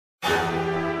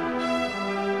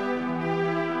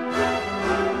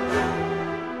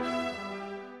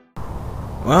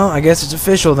Well, I guess it's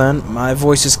official then. My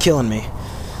voice is killing me.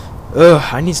 Ugh,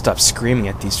 I need to stop screaming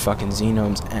at these fucking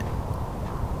xenomes and...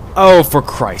 Oh, for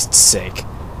Christ's sake.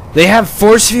 They have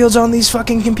force fields on these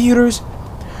fucking computers?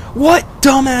 What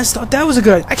dumbass thought that was a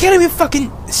good idea? I can't even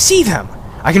fucking see them.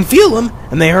 I can feel them,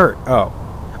 and they hurt. Oh.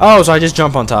 Oh, so I just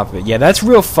jump on top of it. Yeah, that's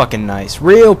real fucking nice.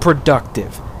 Real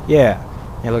productive. Yeah.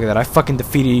 Yeah, look at that. I fucking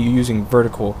defeated you using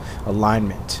vertical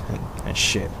alignment and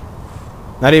shit.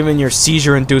 Not even your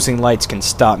seizure-inducing lights can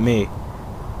stop me.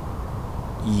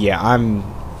 Yeah, I'm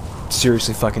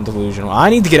seriously fucking delusional. I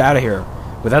need to get out of here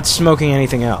without smoking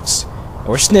anything else.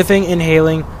 Or sniffing,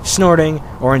 inhaling, snorting,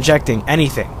 or injecting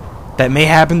anything that may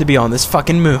happen to be on this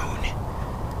fucking moon.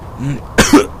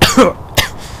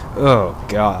 Oh,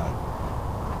 God.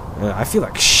 I feel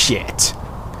like shit.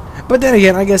 But then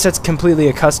again, I guess that's completely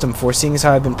accustomed for, seeing as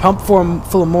how I've been pumped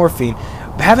full of morphine,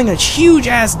 having a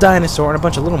huge-ass dinosaur and a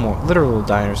bunch of literal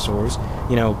dinosaurs,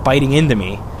 you know, biting into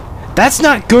me. That's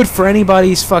not good for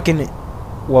anybody's fucking...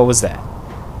 What was that?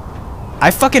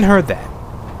 I fucking heard that.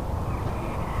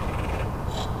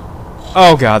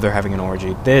 Oh, God, they're having an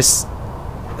orgy. This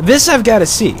I've got to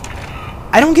see.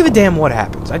 I don't give a damn what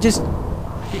happens. I just...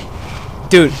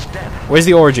 Dude, where's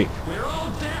the orgy?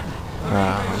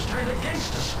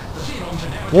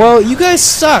 Well, you guys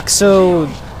suck, so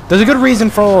there's a good reason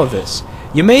for all of this.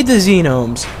 You made the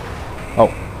xenomes.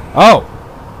 Oh.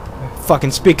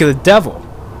 Fucking speak of the devil.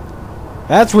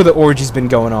 That's where the orgy's been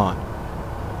going on.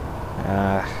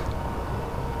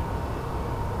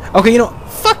 Okay, you know,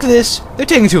 fuck this. They're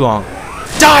taking too long.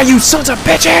 Die, you sons of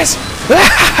bitches!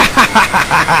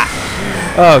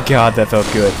 Oh, God, that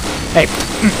felt good. Hey.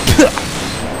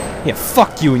 Yeah,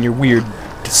 fuck you and your weird,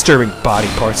 disturbing body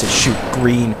parts that shoot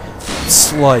green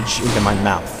sludge into my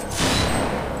mouth.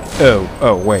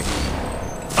 Oh, wait.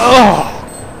 Oh!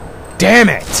 Damn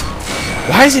it!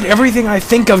 Why is it everything I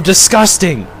think of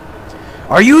disgusting?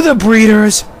 Are you the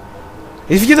breeders?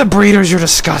 If you're the breeders, you're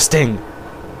disgusting.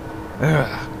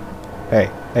 Ugh.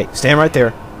 Hey, stand right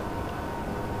there.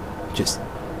 Just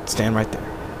stand right there.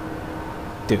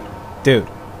 Dude.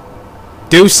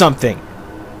 Do something.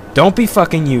 Don't be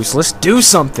fucking useless. Do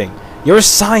something. You're a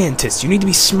scientist. You need to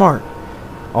be smart.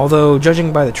 Although,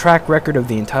 judging by the track record of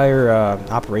the entire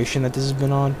operation that this has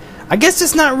been on, I guess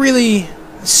it's not really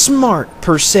smart,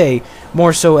 per se,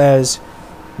 more so as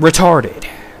retarded.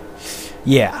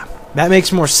 Yeah, that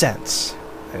makes more sense.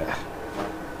 Ugh.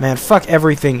 Man, fuck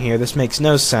everything here. This makes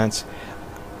no sense.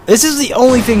 This is the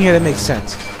only thing here that makes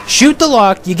sense. Shoot the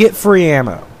lock, you get free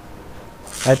ammo.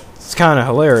 That's kind of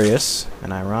hilarious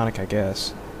and ironic, I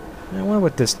guess. I wonder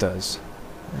what this does.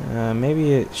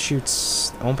 Maybe it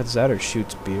shoots... opens that or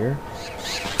shoots beer.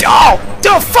 Oh!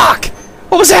 Oh, fuck!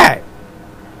 What was that?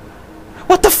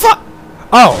 What the fuck?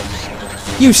 Oh!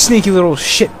 You sneaky little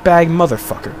shitbag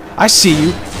motherfucker. I see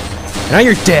you. Now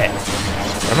you're dead.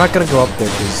 I'm not gonna go up there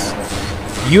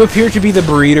because you appear to be the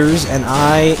breeders and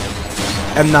I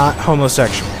am not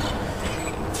homosexual.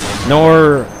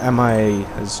 Nor am I...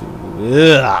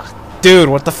 Ugh. Dude,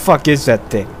 what the fuck is that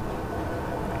thing?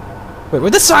 Wait,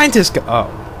 where'd the scientist go?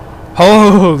 Oh.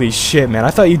 Holy shit, man.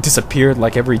 I thought you disappeared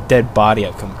like every dead body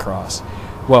I've come across.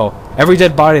 Well, every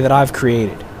dead body that I've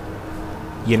created.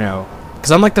 You know.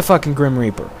 Because I'm like the fucking Grim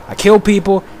Reaper. I kill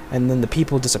people, and then the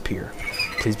people disappear.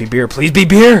 Please be beer. Please be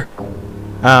beer!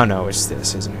 Oh, no, it's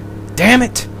this, isn't it? Damn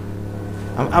it!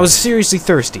 I was seriously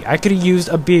thirsty. I could have used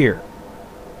a beer.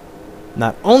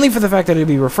 Not only for the fact that it'd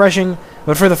be refreshing,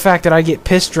 but for the fact that I get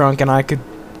pissed drunk and I could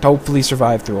hopefully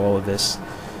survive through all of this.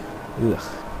 Ugh.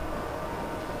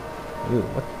 Ew,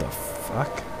 what the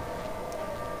fuck?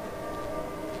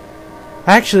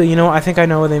 Actually, you know, I think I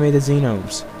know where they made the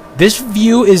xenomes. This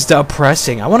view is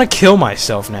depressing. I want to kill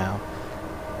myself now.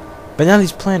 But now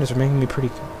these planets are making me pretty,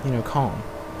 you know, calm.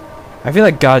 I feel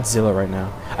like Godzilla right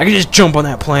now. I could just jump on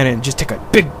that planet and just take a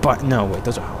big butt. No, wait,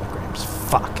 those are holograms.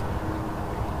 Fuck.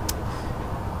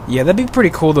 Yeah, that'd be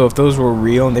pretty cool, though, if those were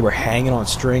real and they were hanging on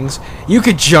strings. You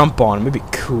could jump on them. It'd be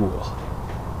cool.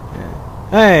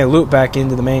 Hey, loop back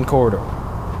into the main corridor.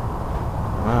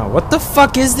 Wow, what the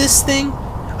fuck is this thing?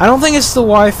 I don't think it's the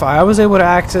Wi-Fi. I was able to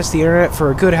access the internet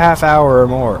for a good half hour or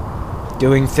more,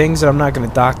 doing things that I'm not going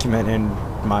to document in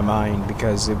my mind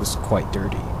because it was quite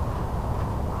dirty.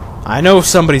 I know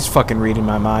somebody's fucking reading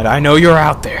my mind. I know you're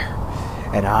out there.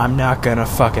 And I'm not going to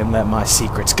fucking let my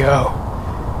secrets go.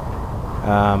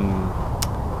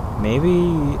 Maybe...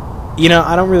 You know,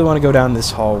 I don't really want to go down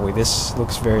this hallway. This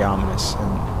looks very ominous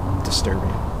and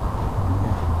disturbing.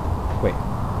 Wait,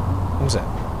 what was that?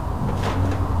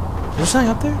 Is there something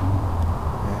up there?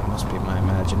 Yeah, it must be my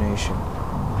imagination.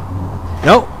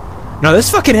 No, there's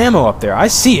fucking ammo up there. I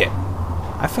see it.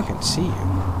 I fucking see you.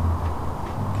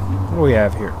 What do we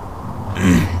have here?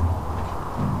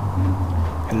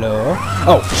 Hello?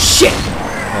 Oh, shit!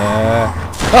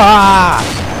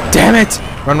 Damn it!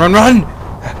 Run, run, run!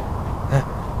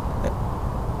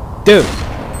 Dude!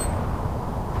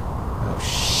 Oh,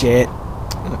 shit.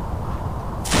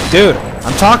 Dude,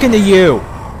 I'm talking to you!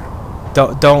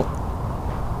 Don't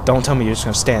tell me you're just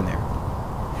gonna stand there.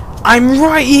 I'm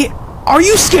right here! Are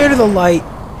you scared of the light?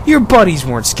 Your buddies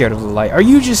weren't scared of the light. Are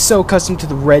you just so accustomed to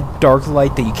the red, dark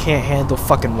light that you can't handle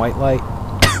fucking white light?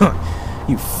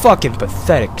 You fucking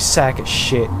pathetic sack of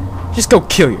shit. Just go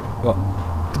kill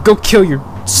go kill your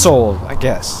soul, I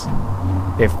guess.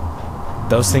 If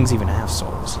those things even have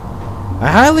souls.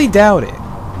 I highly doubt it,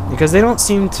 because they don't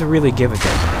seem to really give a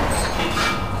damn.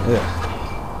 Ugh.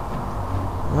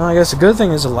 Well, I guess the good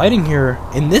thing is the lighting here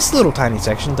in this little tiny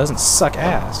section doesn't suck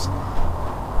ass.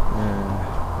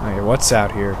 Okay, what's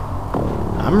out here?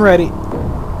 I'm ready.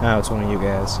 Oh, it's one of you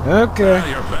guys. Okay. Ah,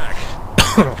 you're back.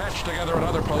 Patched together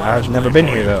another Polaris I've never Blade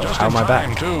been here though. just How am I in back?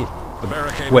 time, too. The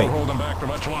barricade Wait. won't hold them back for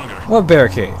much longer. What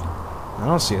barricade? I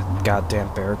don't see a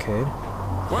goddamn barricade.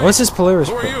 Wait, What's this Polaris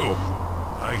who are Blade? you?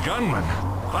 A gunman.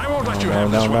 I won't let you No,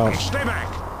 have no, this no. weapon. Stay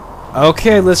back.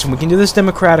 Okay, listen, we can do this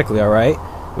democratically, alright?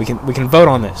 We can vote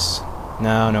on this.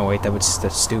 No, wait, that's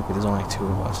stupid. There's only 2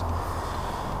 of us.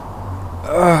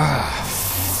 Ugh,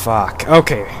 fuck.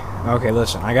 Okay,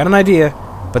 listen, I got an idea,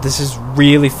 but this is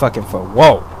really fucking fun.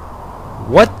 Whoa!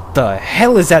 What the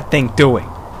hell is that thing doing?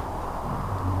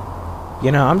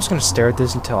 You know, I'm just gonna stare at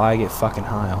this until I get fucking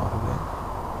high off of it.